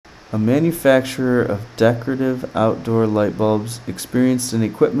A manufacturer of decorative outdoor light bulbs experienced an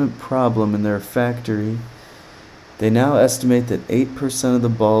equipment problem in their factory. They now estimate that 8% of the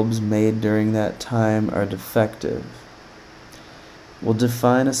bulbs made during that time are defective. We'll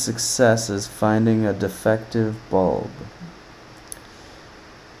define a success as finding a defective bulb.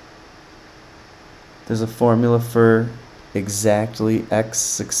 There's a formula for exactly X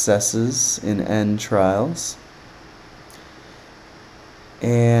successes in N trials.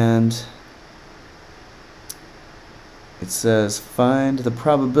 And it says find the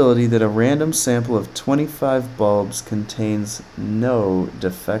probability that a random sample of 25 bulbs contains no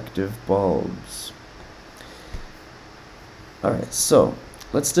defective bulbs. Alright, so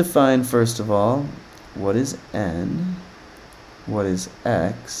let's define first of all what is N, what is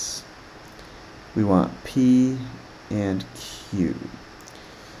X. We want P and Q.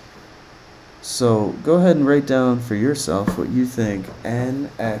 So go ahead and write down for yourself what you think N,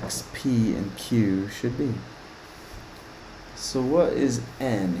 X, P, and Q should be. So what is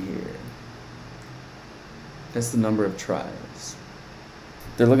N here? That's the number of trials.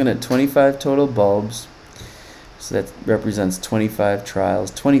 They're looking at 25 total bulbs. So that represents 25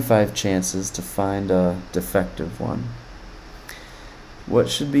 trials, 25 chances to find a defective one. What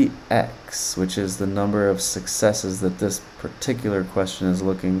should be X, which is the number of successes that this particular question is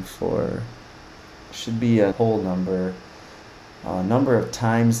looking for? Should be a whole number of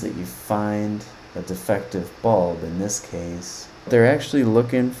times that you find a defective bulb. In this case, they're actually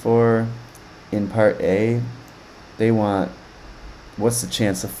looking for, in part A, they want what's the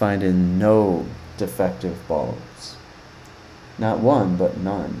chance of finding no defective bulbs. Not one, but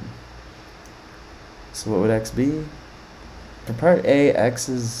none. So what would X be? For part A, X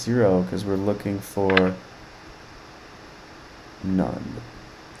is 0 because we're looking for none.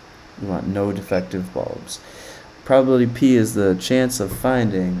 We want no defective bulbs. Probability P is the chance of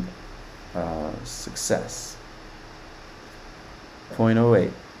finding success.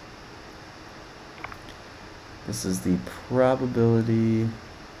 0.08. This is the probability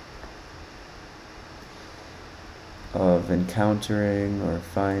of encountering or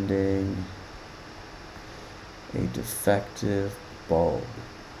finding a defective bulb.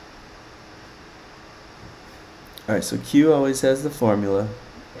 Alright, so Q always has the formula.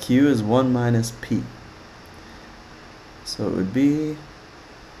 Q is 1 minus P. So it would be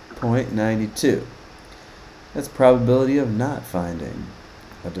 0.92. That's probability of not finding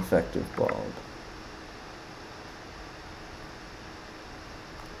a defective bulb.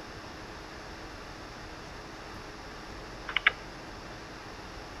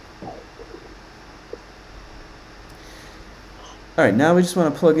 Alright, now we just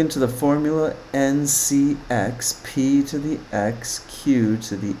want to plug into the formula NCX, P to the X, Q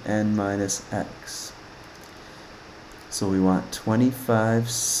to the N minus X. So we want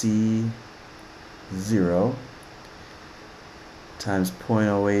 25C0 times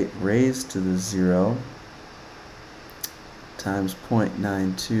 0.08 raised to the 0 times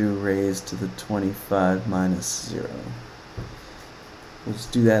 0.92 raised to the 25 minus 0. We'll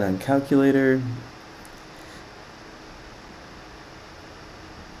just do that on calculator.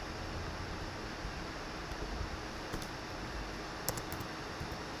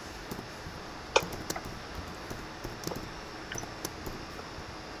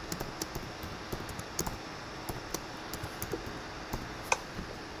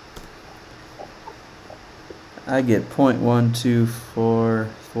 I get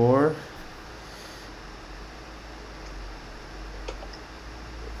 0.1244,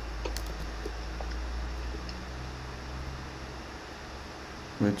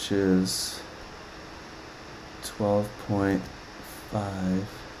 which is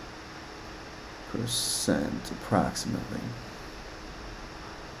 12.5% approximately.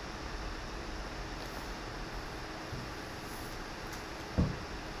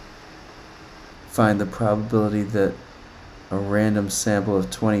 Find the probability that a random sample of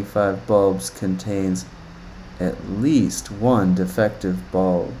 25 bulbs contains at least one defective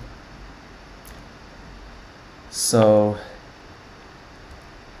bulb. So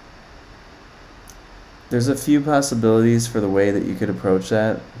there's a few possibilities for the way that you could approach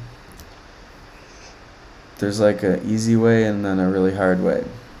that. There's like an easy way and then a really hard way.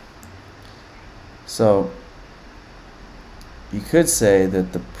 So you could say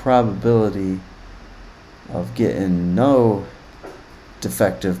that the probability of getting no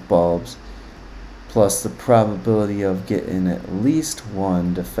defective bulbs plus the probability of getting at least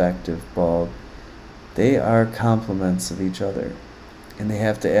one defective bulb, they are complements of each other, and they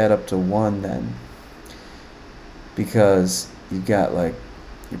have to add up to 1 then, because you got like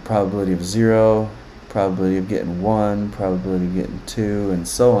your probability of 0, probability of getting 1, probability of getting 2, and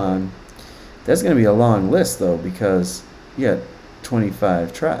so on. That's going to be a long list, though, because you got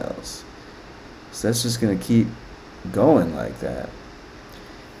 25 trials. So that's just going to keep going like that.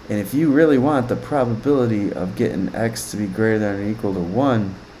 And if you really want the probability of getting x to be greater than or equal to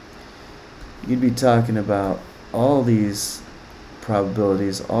 1, you'd be talking about all these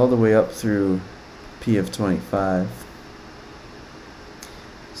probabilities all the way up through p of 25.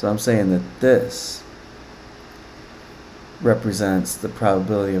 So I'm saying that this represents the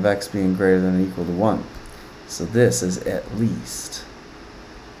probability of x being greater than or equal to 1. So this is at least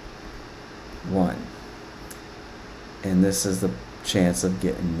 1. And this is the chance of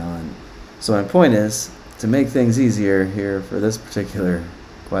getting none. So my point is, to make things easier here for this particular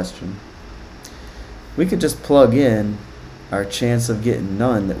question, we could just plug in our chance of getting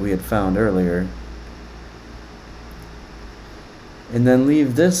none that we had found earlier, and then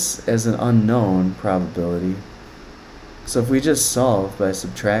leave this as an unknown probability. So if we just solve by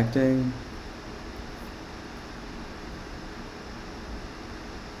subtracting,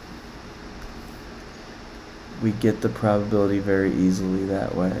 we get the probability very easily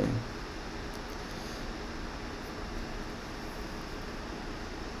that way.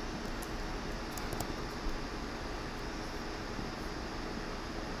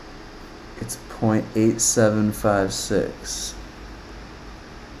 It's 0.8756.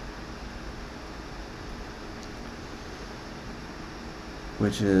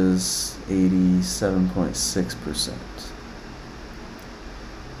 Which is 87.6%.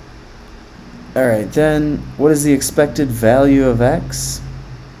 Alright, then what is the expected value of x?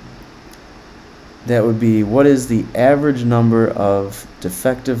 That would be, what is the average number of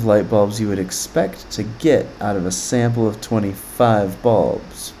defective light bulbs you would expect to get out of a sample of 25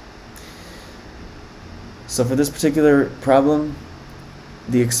 bulbs? So for this particular problem,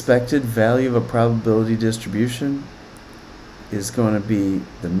 the expected value of a probability distribution is going to be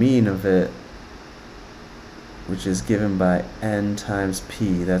the mean of it, which is given by n times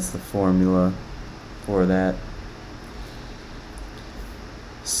p. That's the formula for that.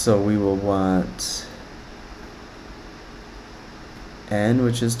 So we will want n,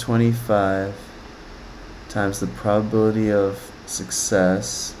 which is 25, times the probability of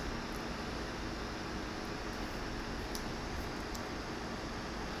success,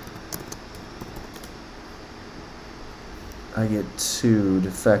 I get 2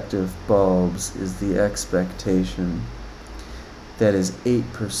 defective bulbs, is the expectation. That is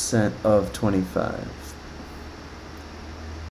 8% of 25.